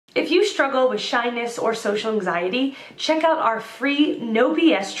If you struggle with shyness or social anxiety, check out our free No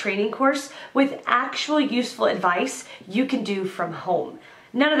BS training course with actual useful advice you can do from home.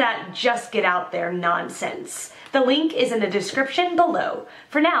 None of that just get out there nonsense. The link is in the description below.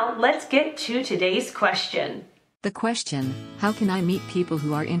 For now, let's get to today's question. The question, how can I meet people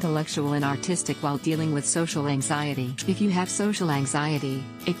who are intellectual and artistic while dealing with social anxiety? If you have social anxiety,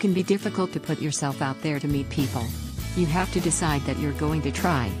 it can be difficult to put yourself out there to meet people. You have to decide that you're going to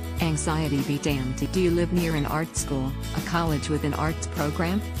try. Anxiety be damned. Do you live near an art school, a college with an arts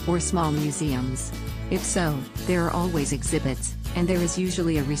program, or small museums? If so, there are always exhibits, and there is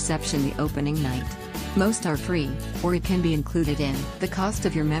usually a reception the opening night. Most are free, or it can be included in the cost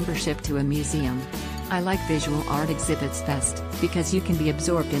of your membership to a museum. I like visual art exhibits best, because you can be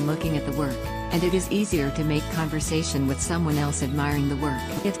absorbed in looking at the work, and it is easier to make conversation with someone else admiring the work.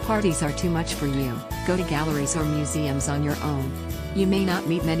 If parties are too much for you, go to galleries or museums on your own. You may not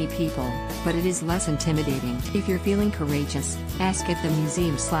meet many people, but it is less intimidating. If you're feeling courageous, ask if the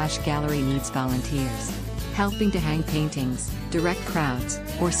museum/gallery needs volunteers. Helping to hang paintings, direct crowds,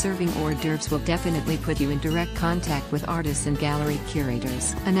 or serving hors d'oeuvres will definitely put you in direct contact with artists and gallery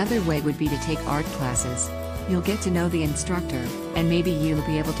curators. Another way would be to take art classes. You'll get to know the instructor, and maybe you'll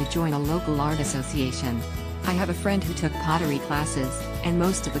be able to join a local art association. I have a friend who took pottery classes, and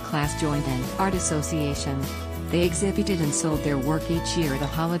most of the class joined an art association. They exhibited and sold their work each year at a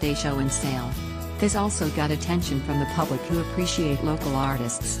holiday show and sale. This also got attention from the public who appreciate local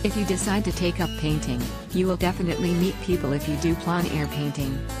artists. If you decide to take up painting, you will definitely meet people if you do plein air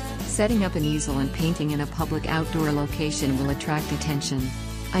painting. Setting up an easel and painting in a public outdoor location will attract attention.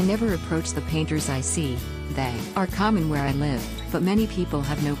 I never approach the painters I see. They are common where I live, but many people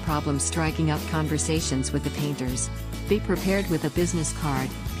have no problem striking up conversations with the painters. Be prepared with a business card.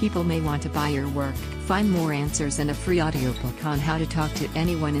 People may want to buy your work. Find more answers and a free audiobook on how to talk to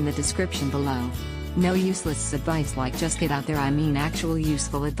anyone in the description below. No useless advice like just get out there. I mean actual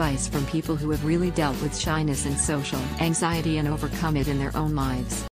useful advice from people who have really dealt with shyness and social anxiety and overcome it in their own lives.